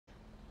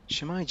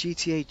Shemai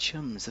GTA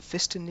chums, the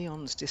Pfister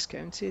Neon's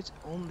discounted,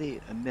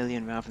 only a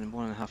million rather than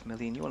 1.5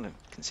 million. You want to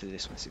consider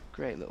this one. It's a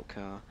great little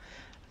car,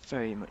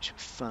 very much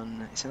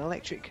fun. It's an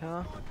electric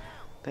car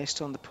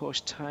based on the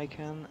Porsche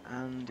Taycan,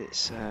 and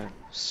it's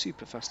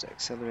super fast at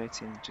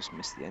accelerating. Just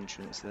missed the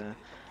entrance there.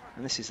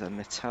 And this is a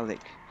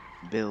metallic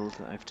build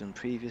that I've done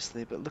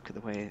previously, but look at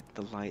the way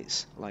the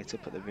lights light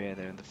up at the rear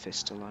there and the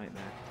Pfister light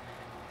there.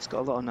 It's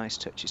got a lot of nice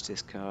touches to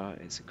this car.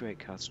 It's a great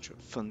car to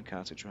fun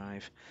car to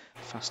drive,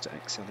 fast at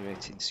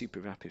accelerating, super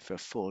rapid for a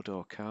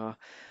four-door car,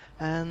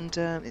 and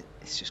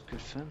it's just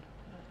good fun.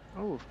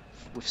 Oh,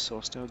 we've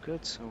sourced our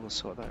goods, so we'll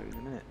sort that out in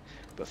a minute.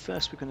 But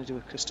first we're going to do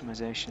a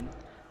customization,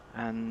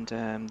 and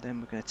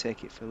then we're going to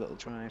take it for a little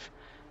drive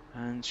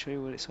and show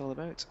you what it's all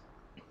about.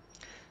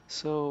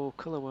 So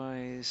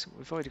colour-wise,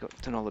 we've already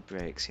done all the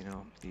brakes, you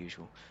know, the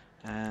usual.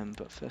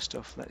 But first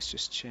off, let's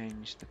just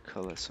change the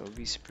colour. So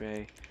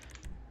respray.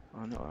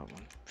 Oh, not that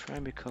one.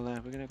 Primary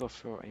colour, we're going to go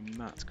for a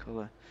matte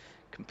colour,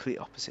 complete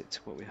opposite to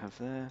what we have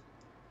there.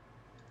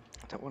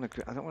 I don't want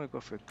to go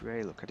for a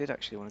grey look. I did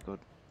actually want to go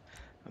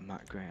a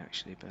matte grey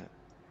actually, but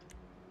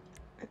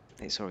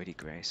it's already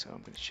grey, so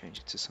I'm going to change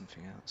it to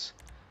something else.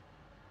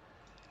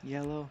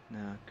 Yellow,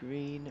 no.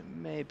 Green,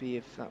 maybe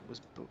if that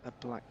was a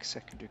black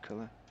secondary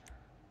colour.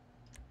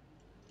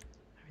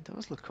 I mean,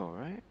 those look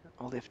alright.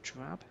 Olive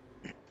drab.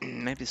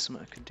 Maybe there's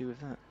something I can do with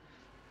that.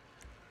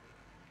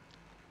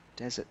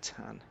 Desert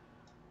tan.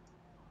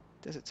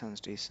 Desert tan's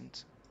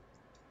decent.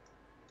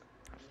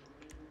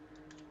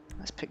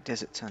 Let's pick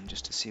desert tan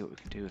just to see what we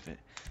can do with it.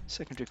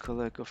 Secondary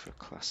colour, go for a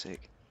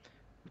classic.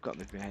 We've got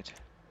the red.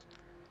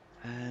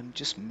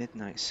 Just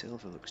midnight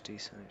silver looks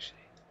decent actually.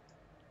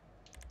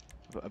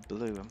 We've got a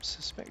blue. I'm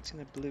suspecting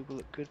a blue will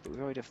look good, but we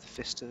already have the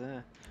Pfister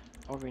there.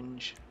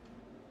 Orange,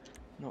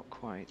 not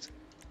quite.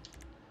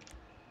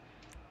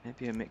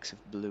 Maybe a mix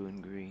of blue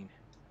and green.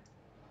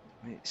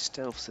 I mean, it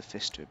stealths the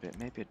Pfister a bit.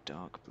 Maybe a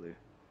dark blue.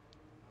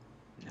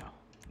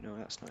 No,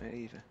 that's not it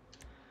either.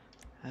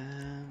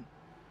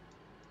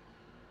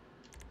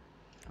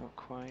 Not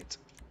quite.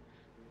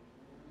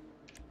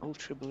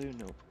 Ultra blue,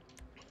 nope.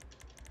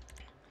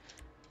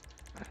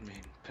 I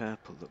mean,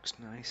 purple looks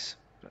nice,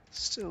 but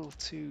still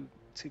too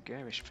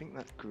garish. I think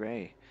that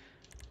grey,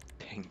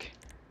 pink,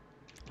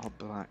 or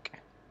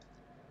black.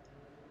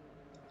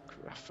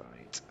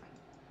 Graphite.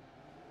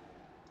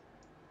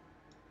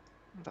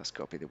 That's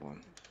got to be the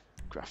one.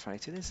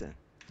 Graphite it is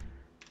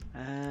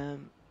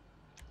then.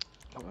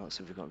 What else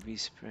have we got?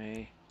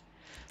 Respray.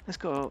 Let's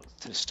go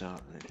to the start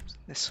then.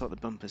 Let's sort the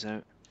bumpers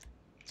out.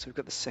 So we've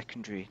got the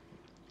secondary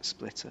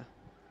splitter.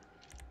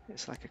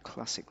 It's like a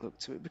classic look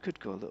to it. We could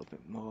go a little bit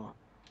more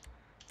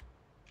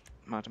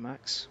Mad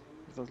Max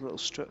with those little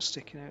struts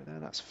sticking out there.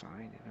 That's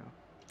fine, you know.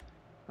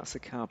 That's the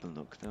carbon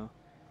look though.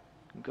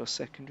 Can go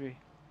secondary,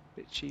 a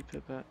bit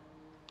cheaper, but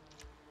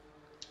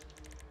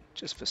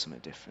just for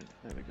something different.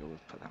 There we go. We'll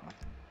put that on.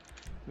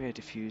 Rear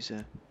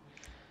diffuser.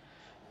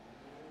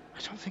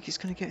 I don't think it's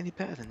going to get any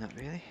better than that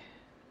really,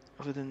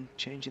 other than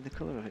changing the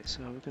colour of it. So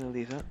we're going to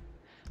leave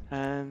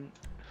that.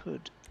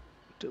 Hood,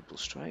 double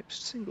stripe,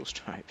 single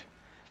stripe.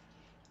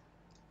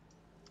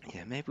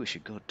 Yeah, maybe we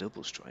should go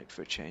double stripe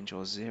for a change,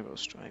 or zero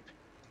stripe.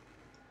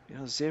 You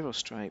know, zero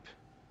stripe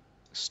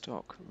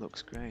stock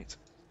looks great.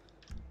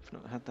 I've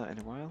not had that in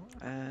a while.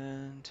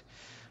 And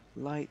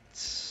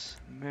lights,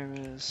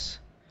 mirrors.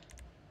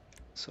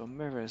 So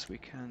mirrors, we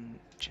can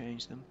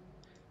change them.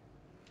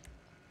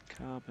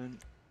 Carbon,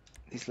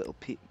 these little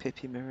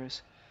pippy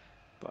mirrors.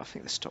 But I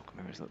think the stock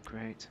mirrors look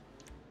great.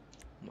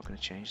 I'm not going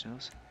to change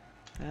those.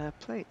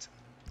 Plate,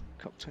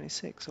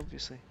 COP26,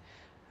 obviously.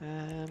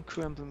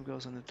 Crew emblem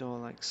goes on the door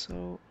like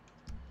so.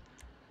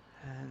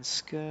 And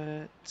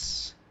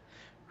skirts.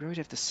 We already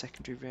have the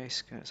secondary race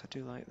skirts. I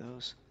do like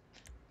those.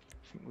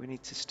 I think we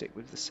need to stick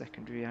with the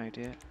secondary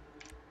idea.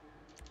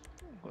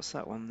 What's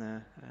that one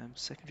there?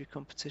 Secondary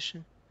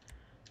competition.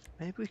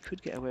 Maybe we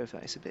could get away with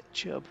that. It's a bit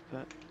chub,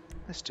 but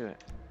let's do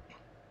it.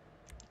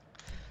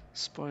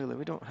 Spoiler,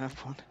 we don't have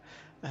one.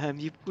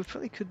 We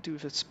probably could do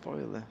with a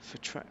spoiler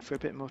for a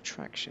bit more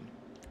traction.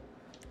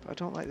 But I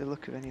don't like the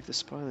look of any of the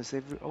spoilers.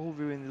 They've all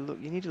ruined the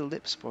look. You need a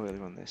lip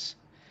spoiler on this.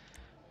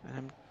 And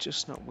I'm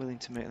just not willing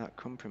to make that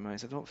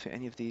compromise. I don't think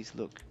any of these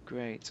look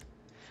great.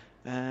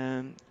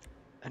 And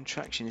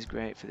traction is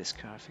great for this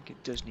car. I think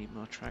it does need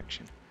more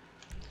traction.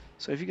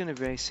 So if you're going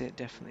to race it,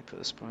 definitely put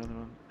a spoiler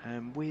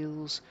on.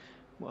 Wheels,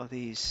 what are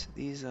these?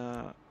 These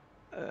are,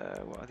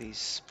 what are these?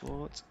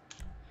 Sport?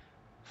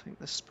 I think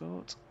they're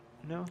sport.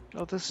 No?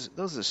 Oh, those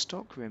are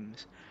stock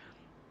rims.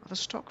 Oh, the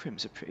stock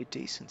rims are pretty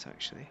decent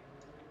actually.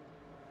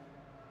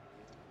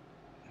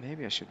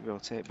 Maybe I should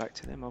rotate back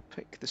to them. I'll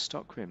pick the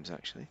stock rims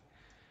actually,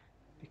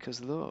 because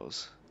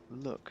those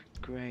look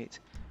great.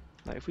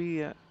 Like if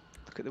we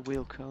look at the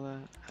wheel colour,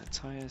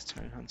 tyres,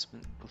 tyre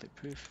enhancement,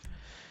 bulletproof.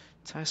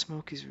 Tyre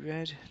smoke is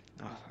red.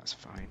 Oh, that's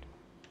fine.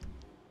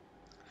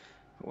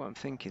 But what I'm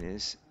thinking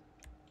is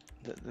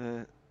that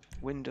the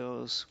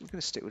windows, we're going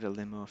to stick with a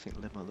limo. I think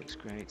limo looks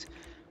great.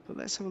 But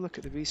let's have a look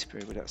at the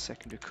respray with that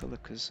secondary colour,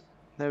 because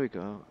there we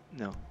go.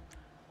 No.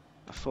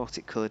 I thought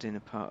it coloured in a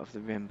part of the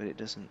rim, but it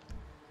doesn't.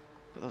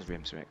 But those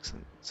rims are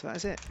excellent. So that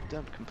is it,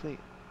 done, complete.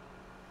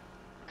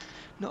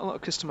 Not a lot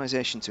of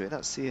customization to it.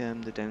 That's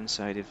the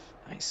downside of.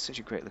 It's such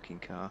a great looking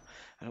car.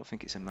 I don't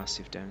think it's a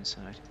massive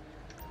downside.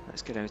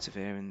 Let's get out of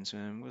here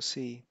and we'll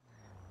see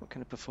what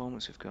kind of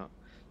performance we've got.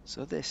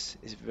 So this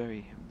is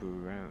very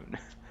brown.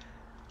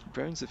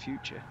 Brown's the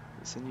future.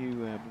 It's a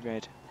new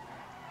red.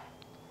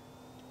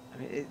 I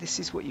mean, this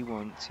is what you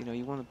want. You know,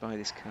 you want to buy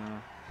this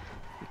car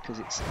because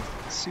it's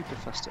super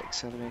fast at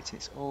accelerating.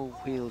 It's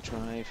all-wheel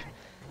drive,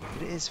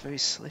 but it is very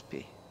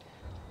slippy.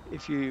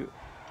 If you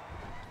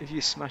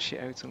smash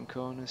it out on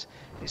corners,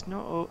 it's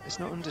not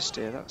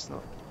understeer. That's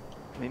not.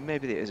 I mean,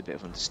 maybe it is a bit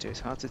of understeer. It's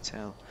hard to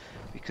tell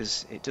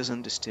because it does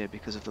understeer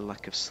because of the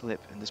lack of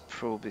slip, and there's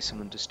probably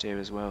some understeer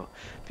as well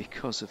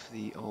because of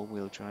the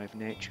all-wheel drive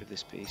nature of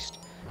this beast.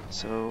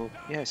 So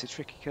yeah, it's a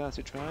tricky car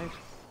to drive,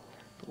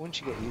 but once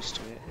you get used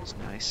to it, it's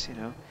nice. You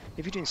know,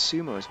 if you're doing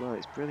sumo as well,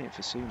 it's brilliant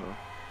for sumo.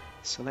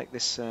 Select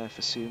this for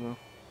sumo,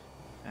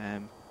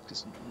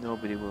 because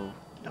nobody will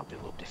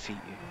defeat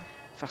you.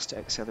 Faster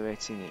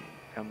accelerating, it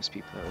calms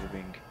people out of the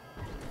ring,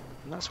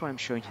 and that's why I'm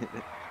showing you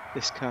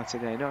this car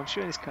today. No, I'm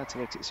showing this car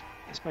today because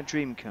it's my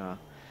dream car.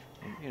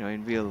 And, you know,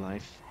 in real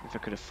life, if I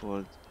could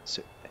afford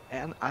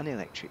an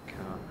electric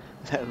car,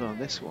 let alone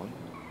this one,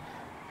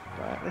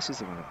 but this is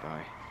the one I'd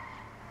buy.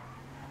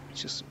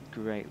 It's just a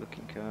great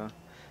looking car.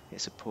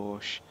 It's a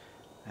Porsche.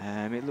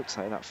 It looks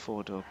like that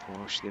four-door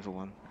Porsche, the other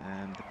one.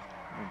 The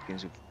one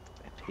begins with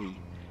a P.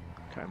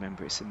 Can't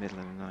remember. It's the middle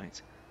of the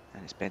night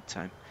and it's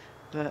bedtime.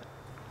 But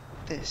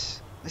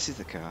this is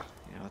the car.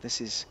 You know,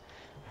 this is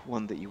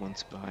one that you want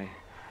to buy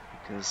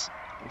because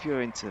if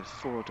you're into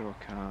four-door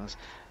cars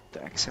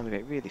that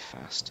accelerate really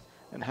fast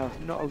and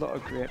have not a lot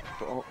of grip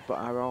but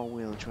are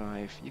all-wheel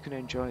drive, you can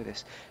enjoy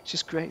this. It's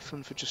just great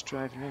fun for just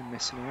driving around,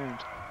 messing around.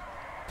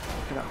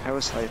 Look at that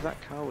power slide. If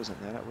that car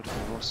wasn't there, that would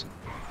have been awesome.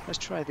 Let's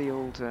try the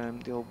old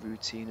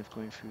routine of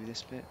going through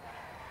this bit.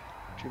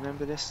 Do you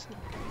remember this?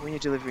 When you're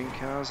delivering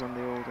cars on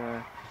the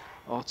old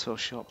auto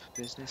shop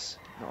business?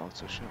 Not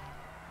auto shop.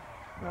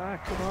 Ah,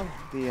 come on.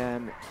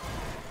 The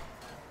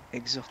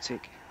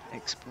exotic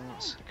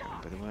exports. I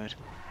can't remember the word.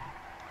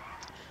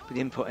 But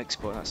the import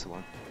export, that's the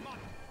one.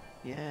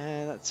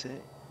 Yeah, that's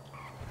it.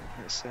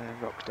 Let's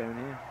rock down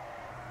here.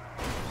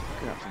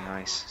 Look at that for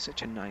nice.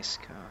 Such a nice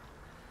car.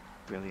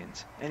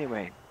 Brilliant.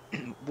 Anyway,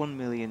 1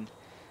 million.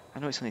 I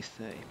know it's only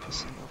 30%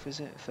 off, is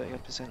it?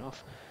 30%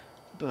 off.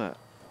 But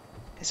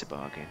it's a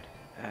bargain.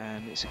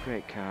 It's a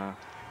great car.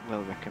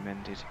 Well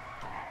recommended.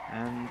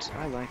 And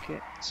I like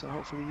it. So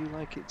hopefully you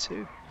like it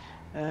too.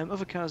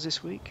 Other cars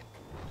this week.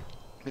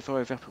 Before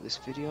I wrap up this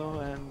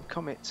video,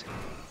 Comet.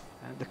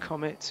 The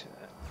Comet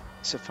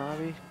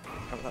Safari.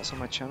 That's on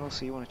my channel,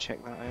 so you want to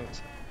check that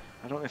out.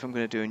 I don't know if I'm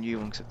going to do a new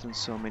one because I've done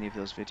so many of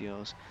those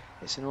videos.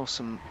 It's an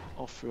awesome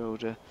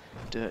off-roader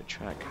dirt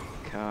track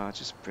car,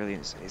 just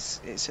brilliant.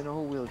 It's an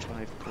all-wheel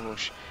drive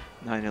Porsche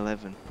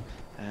 911,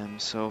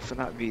 so for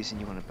that reason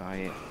you want to buy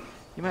it.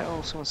 You might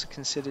also want to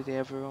consider the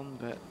Everon,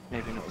 but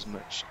maybe not as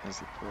much as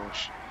the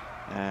Porsche,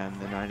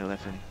 the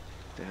 911,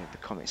 the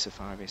Comet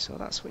Safari. So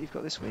that's what you've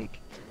got this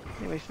week.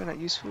 Anyway, if you found that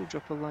useful,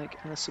 drop a like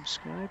and a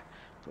subscribe.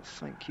 But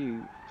thank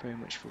you very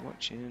much for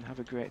watching and have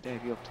a great day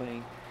if you're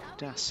playing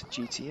DAS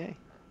GTA.